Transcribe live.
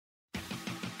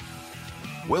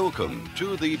Welcome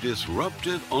to the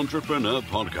Disruptive Entrepreneur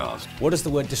Podcast. What does the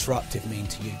word disruptive mean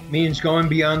to you? Means going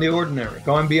beyond the ordinary,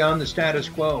 going beyond the status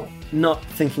quo. Not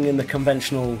thinking in the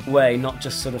conventional way, not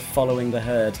just sort of following the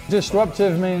herd.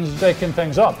 Disruptive means shaking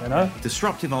things up, you know?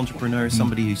 Disruptive entrepreneur is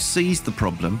somebody who sees the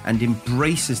problem and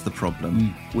embraces the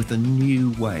problem with a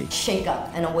new way. Shake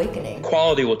up and awakening.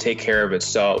 Quality will take care of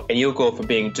itself, and you'll go from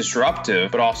being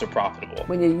disruptive but also profitable.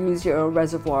 When you use your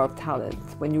reservoir of talent,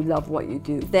 when you love what you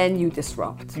do, then you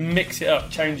disrupt. Mix it up,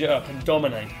 change it up, and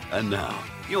dominate. And now,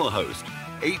 your host,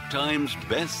 8 times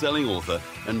best-selling author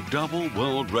and double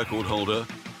world record holder,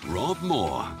 Rob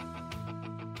Moore.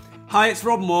 Hi, it's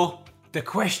Rob Moore. The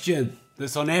question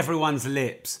that's on everyone's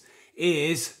lips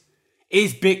is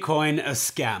Bitcoin a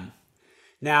scam?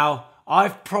 Now,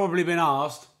 I've probably been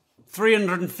asked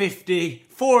 350,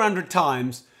 400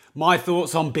 times my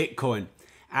thoughts on Bitcoin.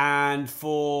 And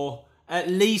for at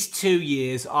least 2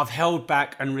 years, I've held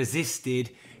back and resisted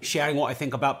sharing what I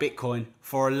think about Bitcoin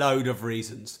for a load of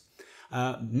reasons.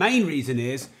 Main reason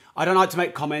is I don't like to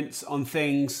make comments on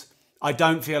things I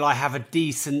don't feel I have a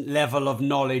decent level of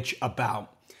knowledge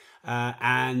about.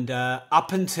 And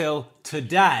up until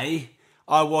today,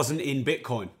 I wasn't in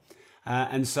Bitcoin.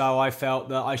 And so I felt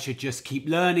that I should just keep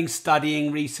learning,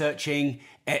 studying, researching,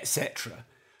 etc.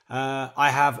 I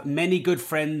have many good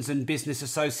friends and business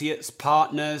associates,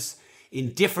 partners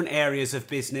in different areas of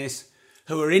business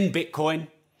who are in Bitcoin,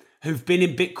 who've been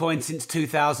in Bitcoin since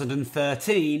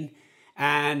 2013,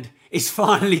 and it's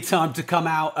finally time to come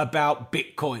out about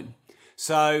Bitcoin.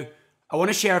 So I want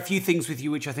to share a few things with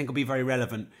you which I think will be very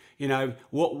relevant. You know,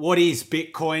 what is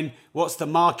Bitcoin? What's the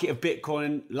market of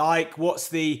Bitcoin like? What's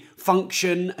the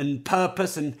function and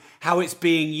purpose and how it's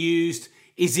being used?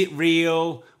 Is it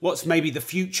real? What's maybe the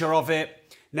future of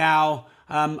it? Now,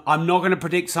 I'm not going to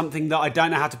predict something that I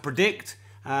don't know how to predict,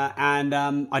 and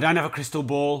I don't have a crystal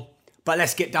ball, but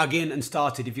let's get dug in and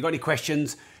started. If you've got any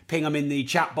questions, ping them in the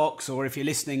chat box, or if you're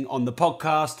listening on the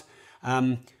podcast,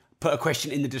 put a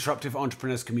question in the Disruptive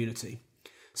Entrepreneurs community.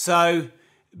 So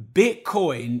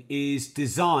Bitcoin is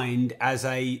designed as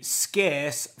a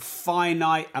scarce,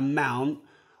 finite amount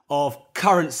of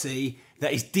currency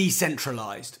that is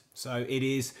decentralized. So it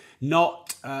is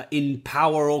not in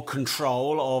power or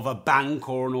control of a bank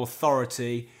or an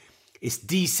authority. It's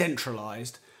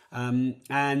decentralized. And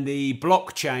the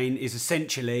blockchain is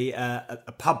essentially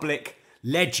a public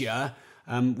ledger,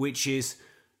 which is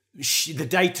the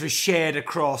data is shared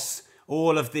across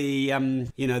all of the,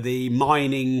 the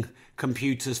mining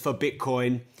computers for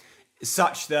Bitcoin,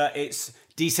 such that it's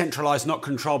decentralized, not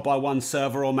controlled by one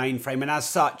server or mainframe, and as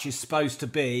such is supposed to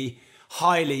be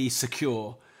highly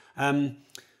secure.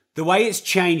 The way it's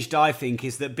changed, I think,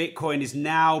 is that Bitcoin is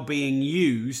now being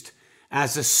used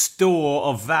as a store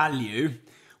of value,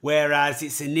 whereas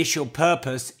its initial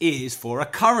purpose is for a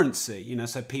currency.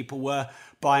 So people were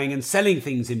buying and selling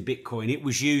things in Bitcoin. It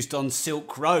was used on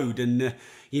Silk Road and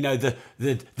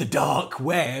the dark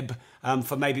web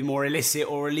for maybe more illicit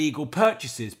or illegal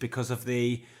purchases because of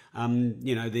the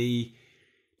the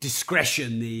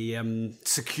discretion, the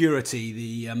security,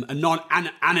 the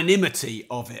anonymity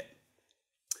of it.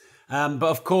 But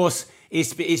of course,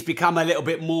 it's become a little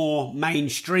bit more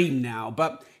mainstream now.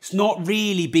 But it's not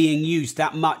really being used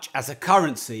that much as a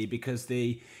currency because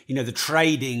the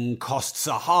trading costs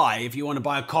are high. If you want to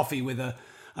buy a coffee with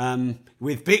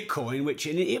Bitcoin, which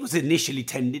it was initially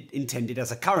intended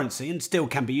as a currency and still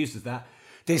can be used as that,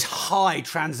 there's high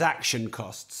transaction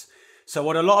costs. So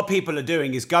what a lot of people are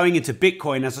doing is going into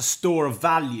Bitcoin as a store of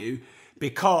value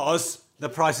because the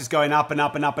price is going up and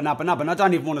up and up and up and up. And I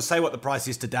don't even want to say what the price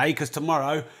is today because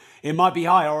tomorrow it might be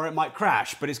higher or it might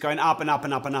crash, but it's going up and up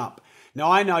and up and up. Now,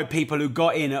 I know people who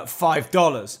got in at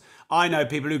 $5. I know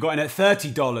people who got in at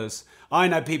 $30. I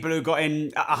know people who got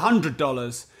in at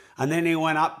 $100. And then it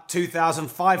went up 2,000,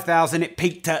 5,000. It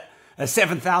peaked at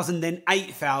 7,000, then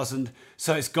 8,000.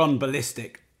 So it's gone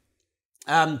ballistic.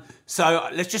 So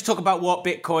let's just talk about what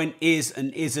Bitcoin is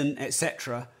and isn't,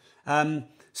 etc.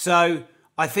 So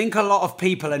I think a lot of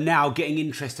people are now getting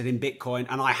interested in Bitcoin,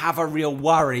 and I have a real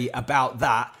worry about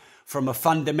that from a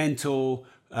fundamental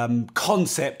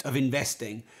concept of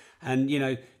investing. And,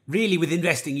 really with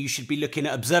investing, you should be looking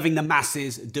at observing the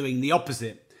masses doing the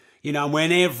opposite.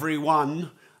 When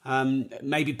everyone,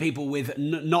 maybe people with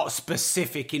not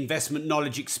specific investment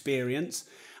knowledge experience,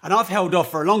 and I've held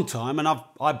off for a long time, and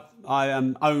I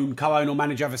co-own or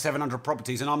manage over 700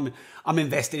 properties, and I'm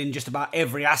invested in just about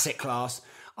every asset class,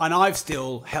 and I've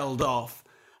still held off.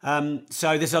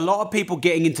 So there's a lot of people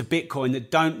getting into Bitcoin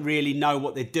that don't really know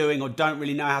what they're doing or don't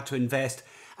really know how to invest,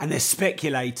 and they're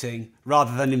speculating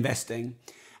rather than investing.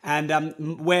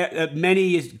 And where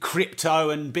many crypto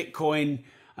and Bitcoin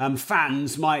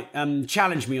fans might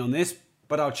challenge me on this,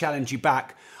 but I'll challenge you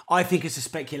back. I think it's a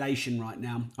speculation right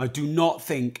now. I do not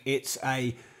think it's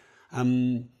a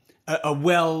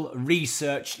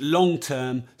well-researched,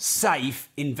 long-term, safe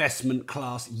investment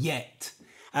class yet.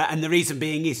 And the reason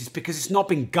being is because it's not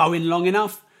been going long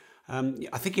enough.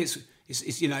 I think it's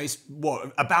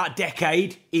what, about a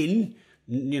decade in,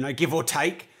 give or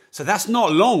take. So that's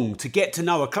not long to get to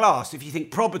know a class. If you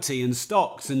think property and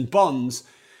stocks and bonds,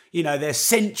 they're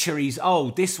centuries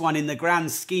old. This one, in the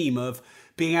grand scheme of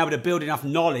being able to build enough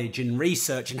knowledge and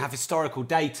research and have historical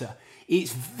data,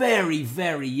 it's very,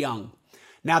 very young.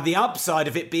 Now, the upside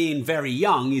of it being very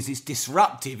young is it's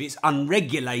disruptive, it's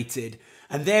unregulated,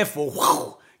 and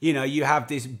therefore, you have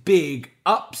this big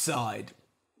upside.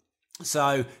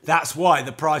 So that's why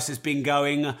the price has been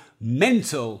going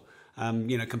mental,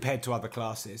 compared to other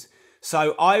classes.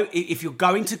 So if you're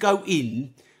going to go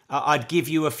in, I'd give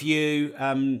you a few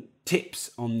tips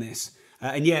on this.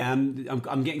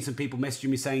 I'm getting some people messaging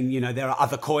me saying, there are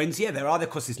other coins. Yeah, there are. Of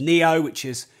course, there's Neo,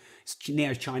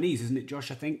 Neo's Chinese, isn't it, Josh,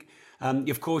 I think?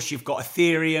 Of course, you've got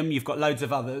Ethereum, you've got loads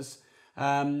of others.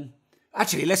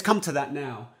 Actually, let's come to that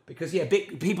now. Because,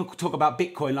 people talk about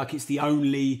Bitcoin like it's the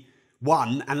only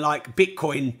one. And like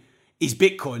Bitcoin is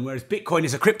Bitcoin, whereas Bitcoin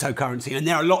is a cryptocurrency. And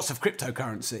there are lots of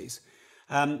cryptocurrencies.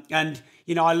 I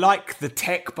like the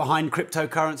tech behind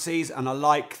cryptocurrencies. And I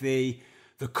like the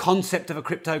concept of a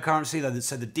cryptocurrency,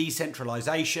 so the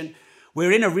decentralization.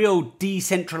 We're in a real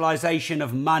decentralization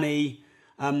of money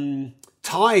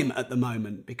time at the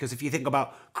moment, because if you think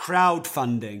about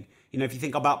crowdfunding, if you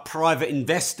think about private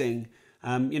investing,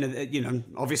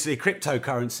 obviously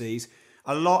cryptocurrencies,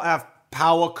 a lot of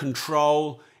power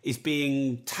control is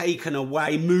being taken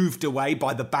away, moved away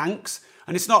by the banks.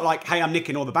 And it's not like, hey, I'm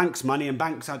nicking all the banks' money and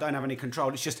banks, I don't have any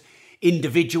control. It's just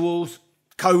individuals,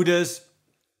 coders,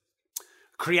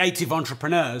 creative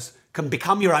entrepreneurs can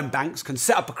become your own banks, can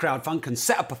set up a crowdfund, can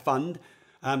set up a fund,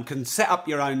 can set up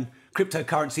your own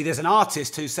cryptocurrency. There's an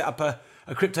artist who set up a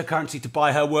cryptocurrency to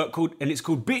buy her work and it's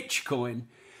called Bitcoin.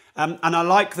 And I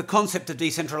like the concept of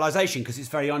decentralization because it's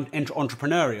very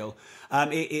entrepreneurial.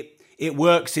 It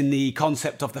works in the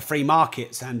concept of the free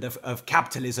markets and of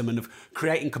capitalism and of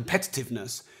creating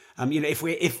competitiveness.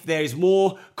 If there is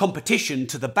more competition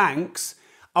to the banks,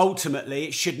 ultimately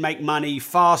it should make money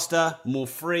faster, more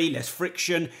free, less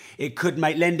friction. It could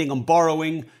make lending and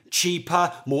borrowing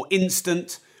cheaper, more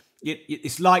instant.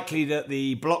 It's likely that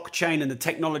the blockchain and the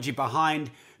technology behind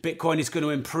Bitcoin is going to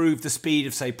improve the speed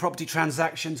of, say, property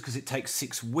transactions because it takes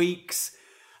 6 weeks.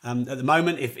 At the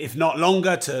moment, if not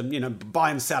longer, to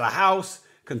buy and sell a house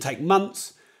can take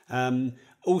months.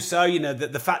 Also,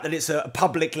 the fact that it's a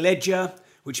public ledger,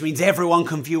 which means everyone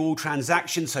can view all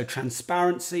transactions. So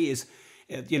transparency is,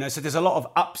 so there's a lot of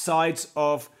upsides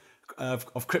of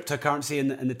cryptocurrency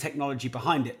and the technology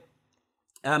behind it.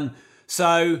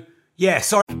 Sorry.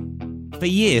 For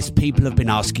years, people have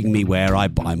been asking me where I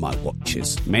buy my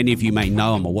watches. Many of you may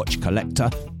know I'm a watch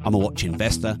collector, I'm a watch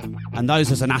investor, and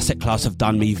those as an asset class have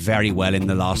done me very well in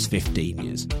the last 15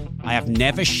 years. I have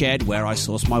never shared where I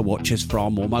source my watches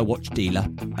from or my watch dealer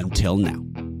until now.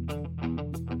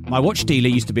 My watch dealer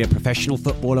used to be a professional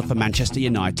footballer for Manchester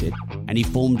United, and he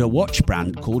formed a watch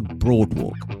brand called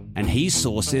Broadwalk. And he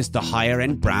sources the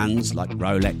higher-end brands like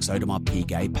Rolex, Audemars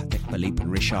Piguet, Patek Philippe and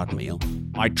Richard Mille.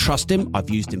 I trust him, I've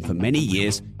used him for many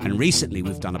years, and recently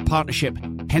we've done a partnership.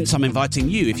 Hence, I'm inviting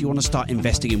you, if you want to start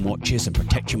investing in watches and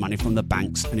protect your money from the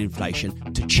banks and inflation,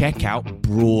 to check out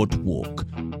Broadwalk.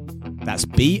 That's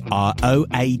BROADWALK.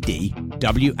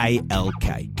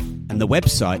 And the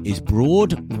website is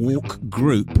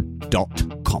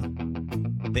broadwalkgroup.com.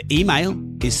 The email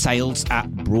is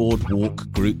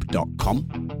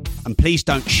sales@broadwalkgroup.com. And please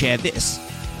don't share this,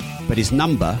 but his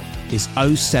number is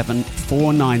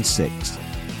 07496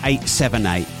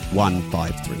 878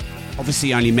 153.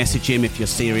 Obviously, only message him if you're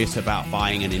serious about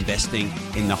buying and investing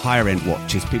in the higher end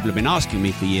watches. People have been asking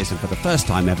me for years, and for the first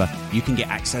time ever, you can get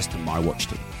access to my watch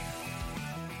team.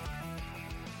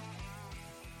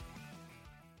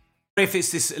 If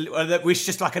it's this, it's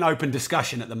just like an open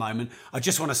discussion at the moment. I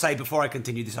just want to say before I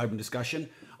continue this open discussion,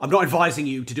 I'm not advising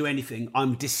you to do anything.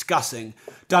 I'm discussing.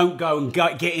 Don't go and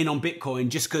get in on Bitcoin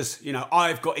just because,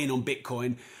 I've got in on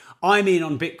Bitcoin. I'm in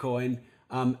on Bitcoin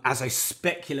as a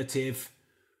speculative,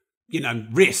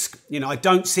 risk. I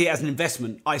don't see it as an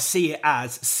investment. I see it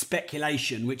as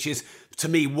speculation, which is, to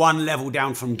me, one level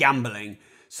down from gambling.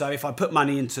 So if I put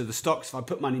money into the stocks, if I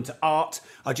put money into art,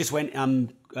 I just went, I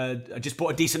just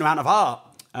bought a decent amount of art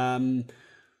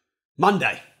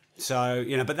Monday. So,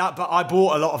 but I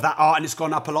bought a lot of that art and it's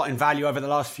gone up a lot in value over the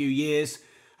last few years.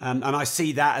 And I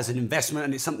see that as an investment,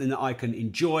 and it's something that I can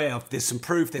enjoy. There's some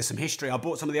proof, there's some history. I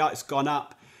bought some of the art, it's gone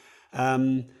up.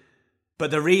 But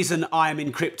the reason I'm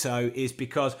in crypto is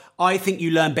because I think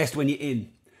you learn best when you're in.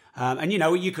 And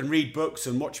you can read books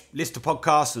and listen to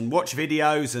podcasts and watch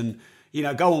videos and,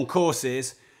 go on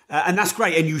courses. And that's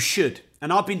great, and you should.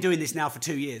 And I've been doing this now for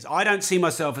 2 years. I don't see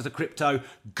myself as a crypto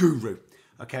guru.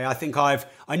 Okay, I think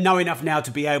I know enough now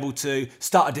to be able to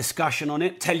start a discussion on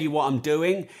it, tell you what I'm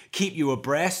doing, keep you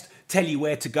abreast, tell you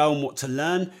where to go and what to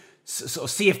learn, sort of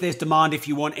see if there's demand if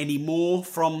you want any more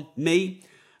from me.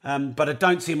 But I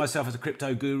don't see myself as a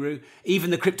crypto guru. Even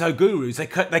the crypto gurus, they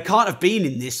can't have been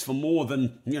in this for more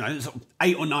than sort of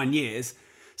 8 or 9 years.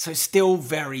 So it's still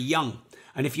very young.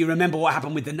 And if you remember what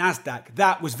happened with the NASDAQ,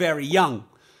 that was very young.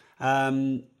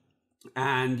 And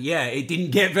yeah, it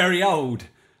didn't get very old.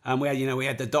 We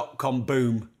had the dot-com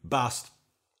boom bust.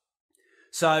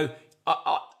 So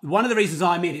one of the reasons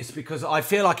I'm in is because I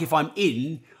feel like if I'm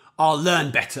in, I'll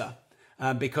learn better.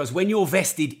 Because when you're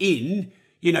vested in,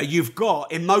 you've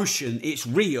got emotion. It's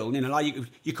real. Like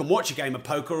you can watch a game of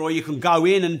poker, or you can go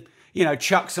in and,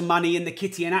 chuck some money in the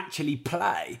kitty and actually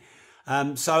play.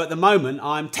 So at the moment,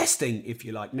 I'm testing, if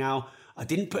you like. Now, I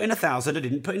didn't put in 1,000, I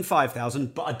didn't put in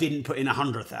 5,000, but I didn't put in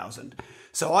 100,000.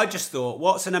 So I just thought,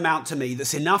 what's an amount to me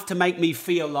that's enough to make me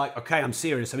feel like, okay, I'm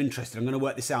serious, I'm interested, I'm going to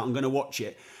work this out, I'm going to watch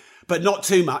it. But not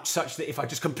too much, such that if I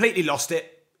just completely lost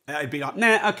it, it'd be like,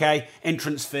 nah, okay,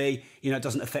 entrance fee, it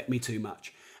doesn't affect me too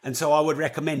much. And so I would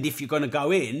recommend, if you're going to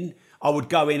go in, I would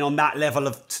go in on that level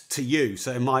of to you.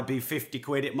 So it might be 50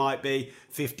 quid, it might be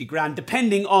 50 grand,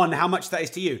 depending on how much that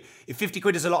is to you. If 50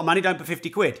 quid is a lot of money, don't put 50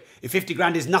 quid. If 50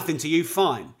 grand is nothing to you,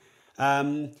 fine.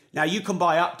 Now you can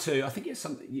buy up to, I think it's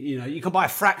something, you can buy a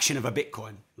fraction of a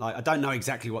Bitcoin. Like, I don't know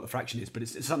exactly what the fraction is, but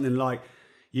it's something like,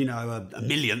 a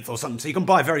millionth or something. So you can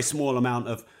buy a very small amount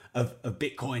of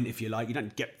Bitcoin, if you like. You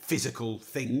don't get physical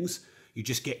things, you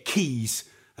just get keys.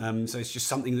 So it's just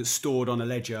something that's stored on a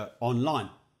ledger online.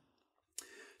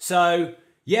 So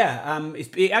yeah,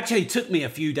 it actually took me a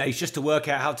few days just to work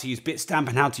out how to use Bitstamp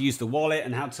and how to use the wallet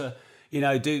and how to,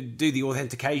 do the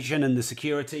authentication and the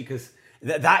security, because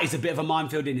that is a bit of a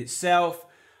minefield in itself.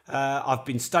 I've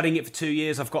been studying it for 2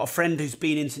 years. I've got a friend who's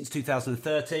been in since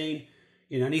 2013,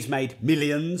 and he's made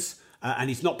millions, and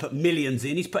he's not put millions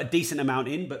in. He's put a decent amount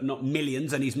in, but not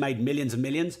millions, and he's made millions and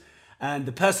millions. And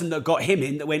the person that got him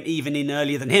in, that went even in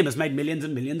earlier than him, has made millions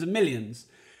and millions and millions.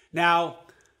 Now,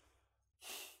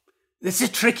 this is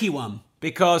a tricky one,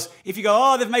 because if you go,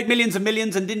 oh, they've made millions and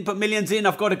millions and didn't put millions in,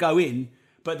 I've got to go in.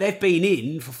 But they've been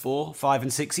in for 4, 5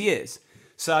 and 6 years.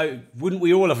 So wouldn't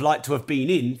we all have liked to have been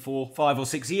in 4, 5 or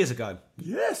 6 years ago?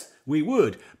 Yes, we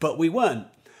would, but we weren't.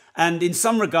 And in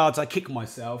some regards, I kick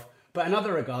myself. But in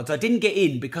other regards, I didn't get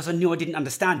in because I knew I didn't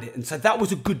understand it. And so that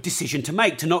was a good decision to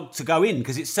make, to go in,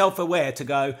 because it's self-aware to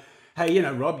go, hey,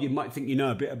 Rob, you might think you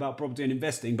know a bit about property and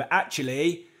investing, but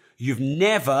actually you've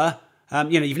never done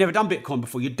Bitcoin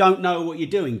before. You don't know what you're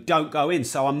doing. Don't go in.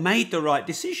 So I made the right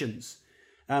decisions,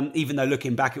 even though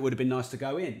looking back, it would have been nice to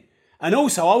go in. And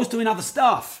also I was doing other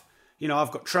stuff.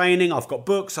 I've got training, I've got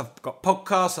books, I've got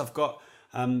podcasts, I've got,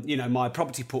 my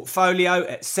property portfolio,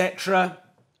 etc.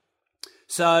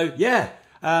 So yeah,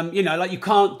 you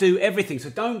can't do everything. So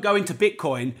don't go into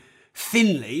Bitcoin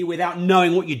thinly without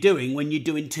knowing what you're doing when you're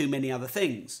doing too many other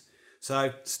things.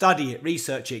 So study it,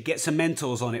 research it, get some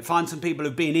mentors on it, find some people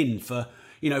who've been in for,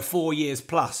 4 years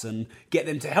plus and get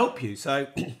them to help you. So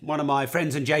one of my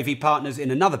friends and JV partners in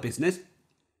another business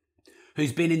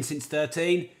who's been in since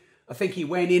 13, I think he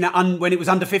went in when it was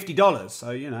under $50. So,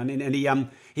 and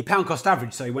he pound cost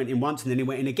average. So he went in once and then he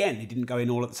went in again. He didn't go in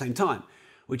all at the same time,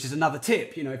 which is another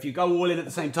tip. if you go all in at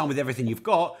the same time with everything you've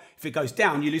got, if it goes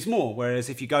down, you lose more. Whereas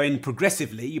if you go in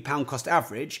progressively, you pound cost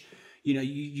average, you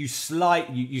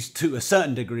to a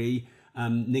certain degree,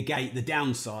 negate the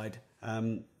downside.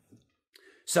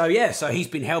 So he's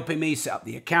been helping me set up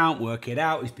the account, work it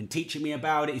out. He's been teaching me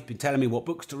about it. He's been telling me what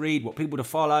books to read, what people to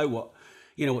follow, what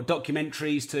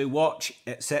documentaries to watch,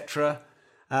 etc.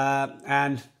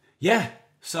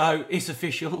 So it's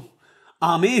official.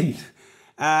 I'm in.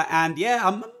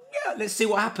 Let's see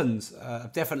what happens.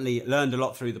 I've definitely learned a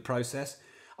lot through the process.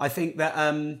 I think that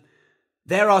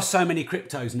there are so many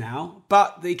cryptos now,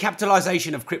 but the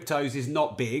capitalization of cryptos is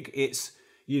not big. It's,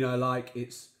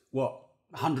 it's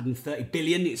 130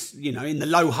 billion. It's, in the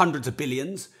low hundreds of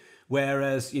billions,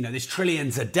 whereas, there's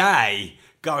trillions a day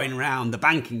going around the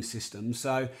banking system.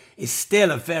 So it's still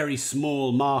a very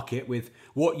small market with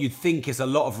what you'd think is a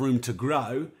lot of room to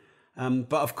grow.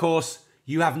 But of course,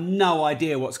 you have no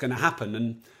idea what's going to happen.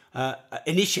 And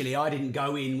Initially, I didn't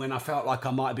go in when I felt like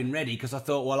I might have been ready because I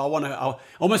thought, well, I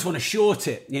almost want to short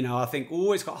it. I think,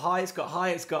 oh, it's got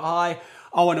high.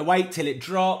 I want to wait till it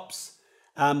drops,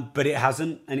 but it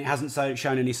hasn't, and it hasn't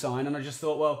shown any sign. And I just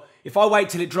thought, well, if I wait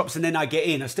till it drops and then I get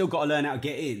in, I still got to learn how to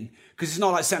get in because it's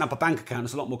not like setting up a bank account.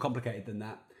 It's a lot more complicated than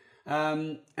that.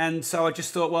 And so I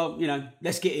just thought, well,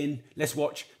 let's get in, let's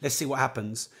watch, let's see what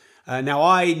happens. Now,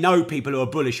 I know people who are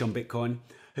bullish on Bitcoin,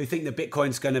 who think that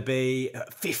Bitcoin's going to be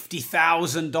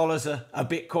 $50,000 a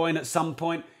Bitcoin at some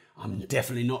point. I'm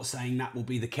definitely not saying that will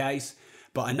be the case,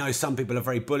 but I know some people are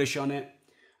very bullish on it.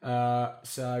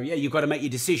 So, yeah, you've got to make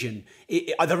your decision.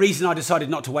 The reason I decided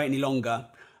not to wait any longer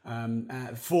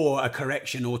for a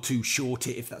correction or to short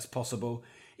it, if that's possible,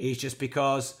 is just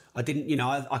because I didn't,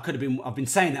 I've been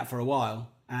saying that for a while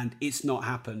and it's not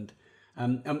happened.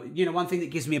 One thing that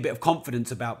gives me a bit of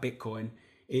confidence about Bitcoin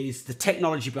is the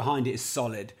technology behind it is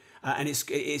solid, and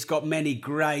it's got many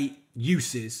great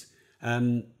uses.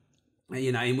 In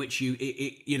which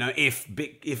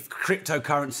if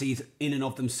cryptocurrencies in and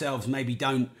of themselves maybe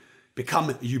don't become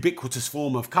a ubiquitous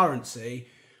form of currency,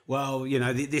 well,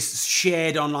 this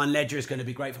shared online ledger is going to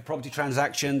be great for property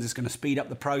transactions. It's going to speed up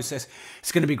the process.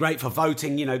 It's going to be great for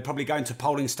voting. Probably going to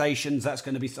polling stations. That's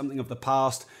going to be something of the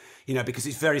past. Because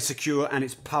it's very secure and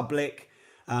it's public.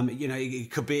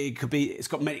 It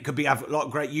could have a lot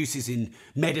of great uses in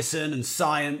medicine and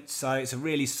science. So it's a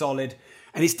really solid,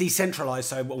 and it's decentralized.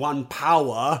 So one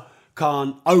power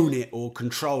can't own it or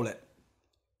control it.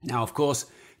 Now, of course,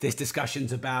 there's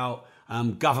discussions about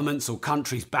governments or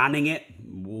countries banning it.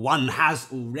 One has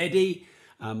already.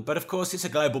 But of course, it's a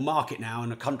global market now,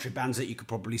 and a country bans it, you could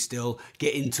probably still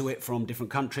get into it from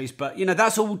different countries. But,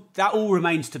 that all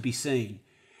remains to be seen.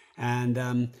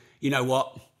 And you know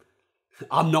what?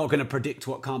 I'm not going to predict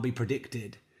what can't be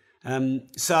predicted.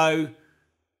 So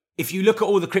if you look at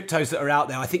all the cryptos that are out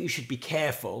there, I think you should be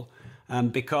careful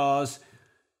because,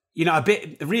 a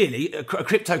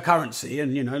cryptocurrency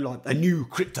and, like a new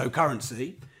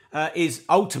cryptocurrency is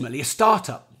ultimately a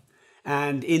startup.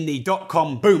 And in the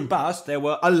dot-com boom bust, there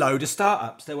were a load of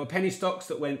startups. There were penny stocks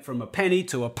that went from a penny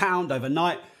to a pound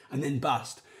overnight and then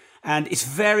bust. And it's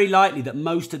very likely that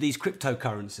most of these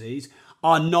cryptocurrencies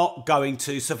are not going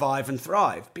to survive and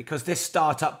thrive because they're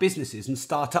startup businesses, and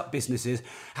startup businesses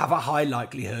have a high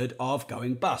likelihood of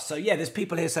going bust. So yeah, there's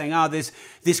people here saying, there's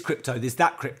this crypto, there's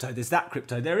that crypto, there's that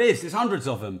crypto. There's hundreds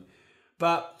of them.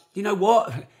 But you know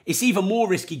what? It's even more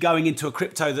risky going into a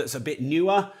crypto that's a bit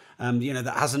newer,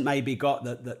 that hasn't maybe got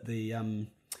the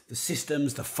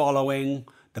systems, the following,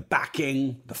 the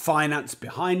backing, the finance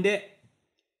behind it.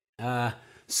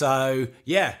 So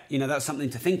yeah, that's something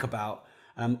to think about.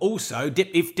 Also,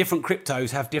 if different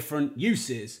cryptos have different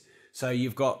uses, so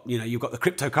you've got the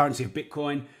cryptocurrency of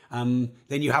Bitcoin.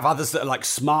 Then you have others that are like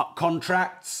smart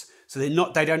contracts. So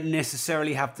they don't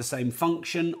necessarily have the same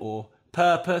function or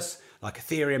purpose. Like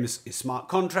Ethereum is smart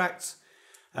contracts.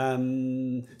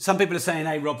 Some people are saying,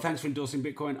 "Hey Rob, thanks for endorsing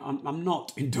Bitcoin." I'm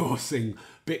not endorsing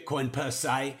Bitcoin per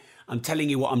se. I'm telling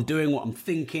you what I'm doing, what I'm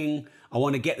thinking. I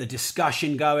want to get the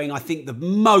discussion going. I think the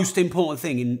most important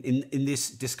thing in this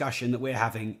discussion that we're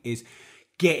having is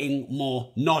getting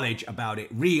more knowledge about it,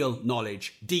 real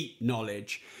knowledge, deep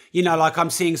knowledge. Like I'm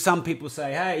seeing some people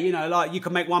say, hey, like you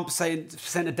can make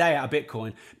 1% a day out of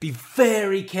Bitcoin. Be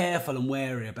very careful and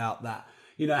wary about that.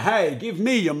 Hey, give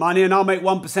me your money and I'll make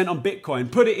 1% on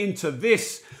Bitcoin. Put it into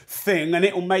this thing and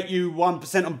it will make you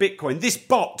 1% on Bitcoin. This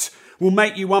bot will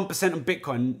make you 1% on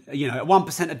Bitcoin,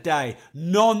 1% a day.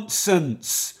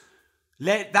 Nonsense.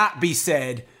 Let that be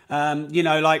said.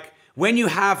 Like when you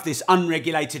have this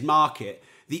unregulated market,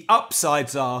 the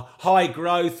upsides are high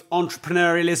growth,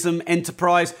 entrepreneurialism,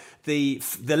 enterprise, the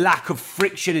lack of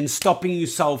friction in stopping you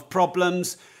solve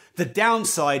problems. The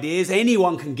downside is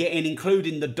anyone can get in,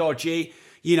 including the dodgy.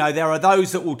 There are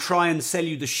those that will try and sell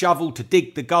you the shovel to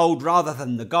dig the gold rather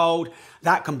than the gold.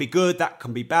 That can be good, that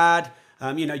can be bad.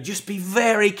 Just be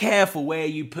very careful where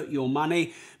you put your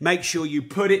money. Make sure you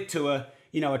put it to a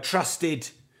trusted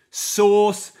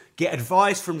source. Get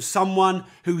advice from someone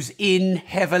who's in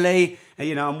heavily.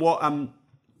 And what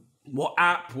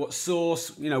app, what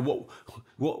source,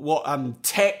 what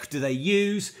tech do they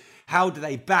use? How do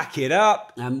they back it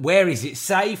up? Where is it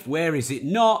safe? Where is it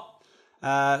not?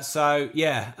 I'm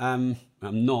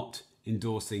not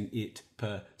endorsing it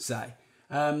per se.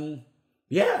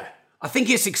 I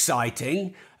think it's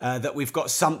exciting that we've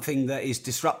got something that is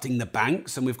disrupting the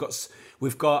banks, and we've got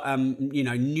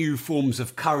new forms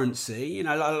of currency.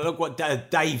 Look what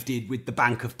Dave did with the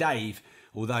Bank of Dave.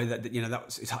 Although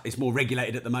it's more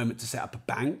regulated at the moment to set up a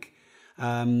bank,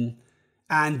 and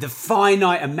the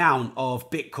finite amount of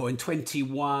Bitcoin,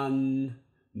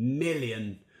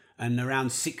 million, and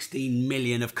around 16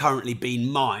 million have currently been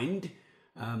mined,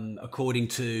 according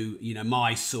to,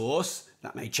 my source.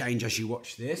 That may change as you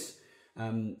watch this.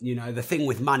 The thing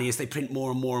with money is they print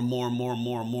more and more and more and more and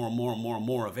more and more and more and more and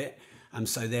more of it.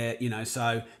 So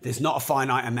so there's not a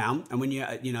finite amount. And when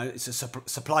it's a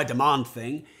supply demand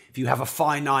thing. If you have a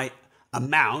finite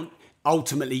amount,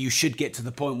 ultimately you should get to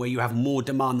the point where you have more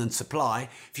demand than supply.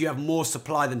 If you have more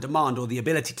supply than demand, or the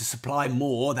ability to supply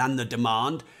more than the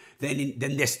demand, then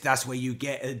that's where you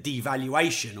get a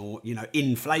devaluation or,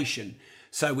 inflation.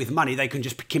 So with money, they can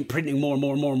just keep printing more and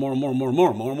more and more and more and more and more and more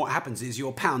and more. And what happens is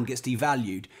your pound gets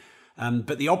devalued.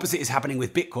 But the opposite is happening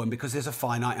with Bitcoin because there's a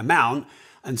finite amount.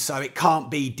 And so it can't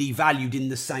be devalued in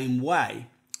the same way.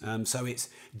 So it's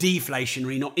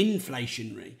deflationary, not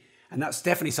inflationary. And that's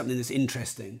definitely something that's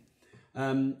interesting.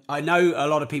 I know a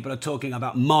lot of people are talking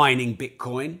about mining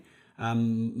Bitcoin.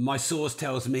 My source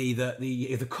tells me that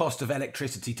the cost of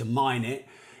electricity to mine it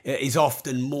is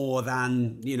often more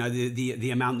than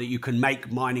the amount that you can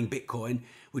make mining Bitcoin,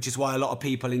 which is why a lot of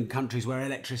people in countries where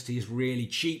electricity is really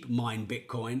cheap mine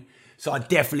Bitcoin. So I'd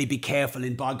definitely be careful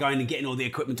by going and getting all the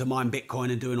equipment to mine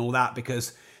Bitcoin and doing all that,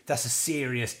 because that's a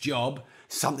serious job.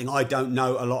 Something I don't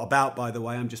know a lot about, by the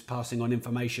way. I'm just passing on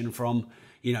information from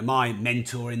my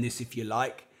mentor in this, if you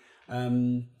like.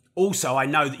 Also, I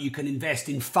know that you can invest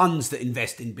in funds that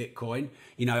invest in Bitcoin.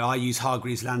 I use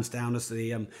Hargreaves Lansdown as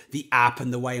the app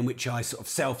and the way in which I sort of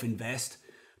self-invest.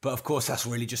 But of course, that's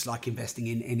really just like investing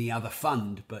in any other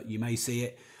fund. But you may see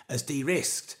it as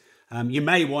de-risked. You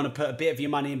may want to put a bit of your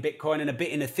money in Bitcoin and a bit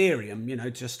in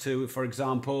Ethereum, just to, for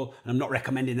example, and I'm not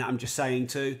recommending that, I'm just saying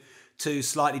to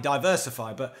slightly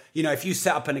diversify. But, if you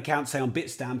set up an account, say on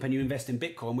Bitstamp, and you invest in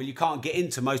Bitcoin, well, you can't get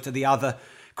into most of the other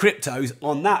cryptos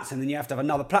on that. And then you have to have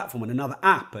another platform and another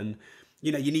app. And,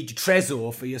 you need your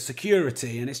Trezor for your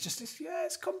security. And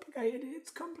it's complicated.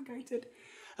 It's complicated.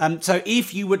 So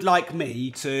if you would like me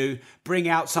to bring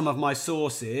out some of my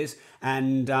sources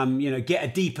and, get a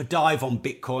deeper dive on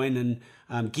Bitcoin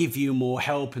and give you more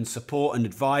help and support and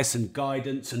advice and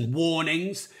guidance and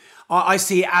warnings, I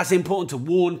see it as important to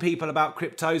warn people about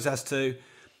cryptos as to,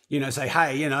 say,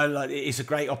 hey, it's a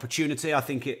great opportunity. I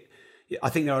think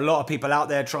there are a lot of people out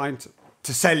there trying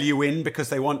to sell you in because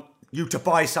they want you to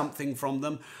buy something from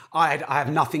them. I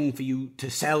have nothing for you to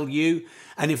sell you.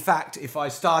 And in fact, if I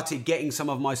started getting some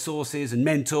of my sources and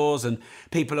mentors and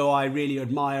people who I really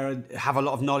admire and have a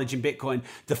lot of knowledge in Bitcoin,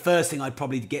 the first thing I'd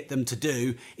probably get them to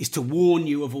do is to warn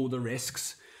you of all the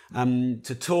risks,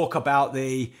 to talk about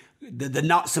the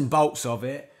nuts and bolts of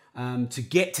it,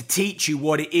 to teach you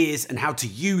what it is and how to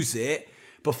use it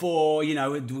before,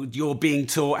 you're being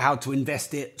taught how to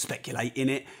invest it, speculate in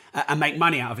it, and make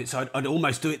money out of it. So I'd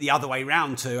almost do it the other way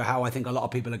round to how I think a lot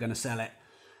of people are going to sell it.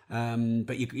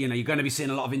 But you're going to be seeing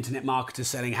a lot of internet marketers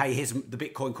selling, hey, here's the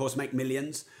Bitcoin course, make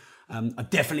millions. I'd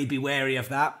definitely be wary of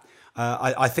that.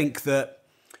 I think that,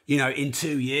 in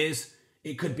 2 years,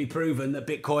 it could be proven that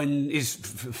Bitcoin is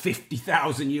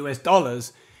 $50,000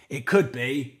 US. It could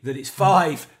be that it's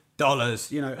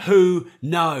 $5. Who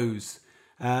knows?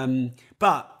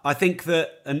 But I think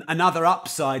that another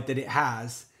upside that it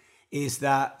has is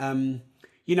that, a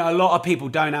lot of people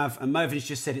don't have, and Mervin's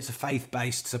just said it's a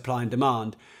faith-based supply and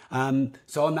demand.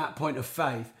 So on that point of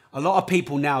faith, a lot of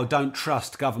people now don't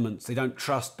trust governments. They don't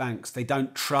trust banks. They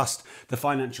don't trust the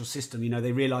financial system.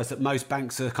 They realize that most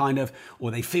banks are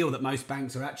or they feel that most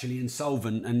banks are actually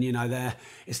insolvent. And,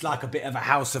 it's like a bit of a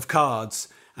house of cards.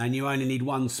 And you only need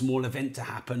one small event to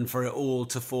happen for it all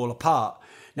to fall apart.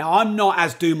 Now, I'm not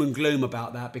as doom and gloom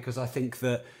about that because I think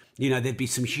that, there'd be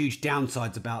some huge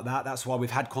downsides about that. That's why we've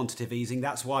had quantitative easing.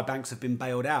 That's why banks have been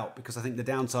bailed out, because I think the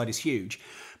downside is huge.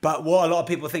 But what a lot of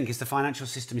people think is the financial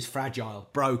system is fragile,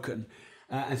 broken.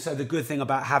 And so the good thing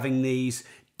about having these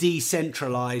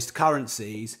decentralized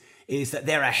currencies is that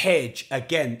they're a hedge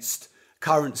against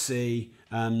currency,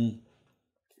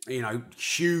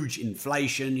 huge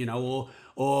inflation,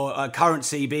 or a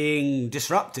currency being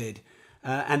disrupted.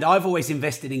 And I've always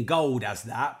invested in gold as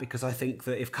that, because I think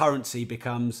that if currency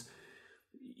becomes,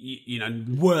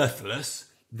 worthless,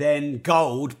 then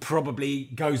gold probably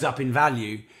goes up in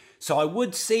value. So I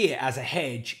would see it as a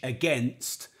hedge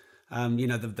against,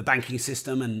 the banking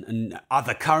system and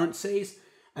other currencies.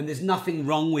 And there's nothing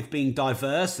wrong with being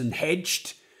diverse and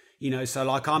hedged. So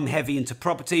like I'm heavy into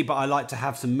property, but I like to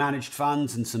have some managed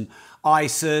funds and some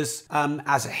ISAs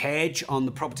as a hedge on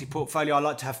the property portfolio. I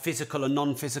like to have physical and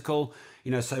non-physical,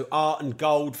 so art and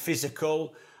gold,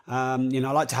 physical. I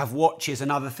like to have watches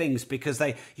and other things because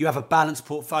you have a balanced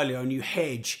portfolio and you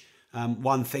hedge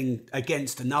one thing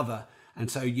against another.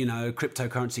 And so,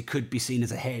 cryptocurrency could be seen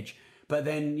as a hedge. But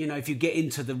then, if you get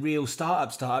into the real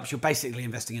startups, you're basically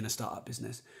investing in a startup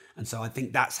business. And so I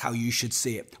think that's how you should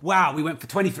see it. Wow, we went for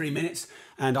 23 minutes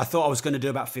and I thought I was going to do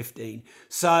about 15.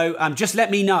 So just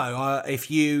let me know if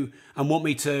you want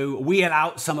me to wheel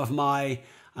out some of my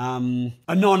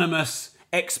anonymous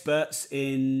experts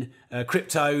in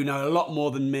crypto who know a lot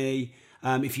more than me.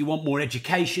 If you want more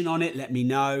education on it, let me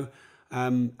know.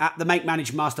 At the Make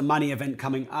Manage Master Money event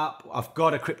coming up, I've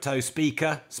got a crypto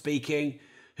speaker speaking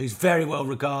who's very well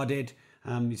regarded.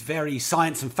 He's very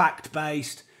science and fact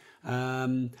based.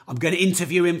 I'm going to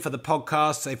interview him for the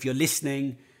podcast. So if you're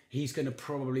listening, he's going to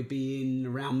probably be in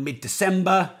around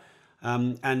mid-December.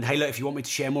 And hey, look, if you want me to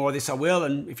share more of this, I will.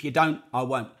 And if you don't, I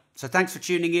won't. So thanks for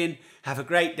tuning in. Have a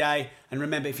great day. And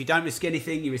remember, if you don't risk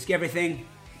anything, you risk everything.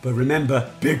 But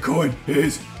remember, Bitcoin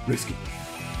is risky.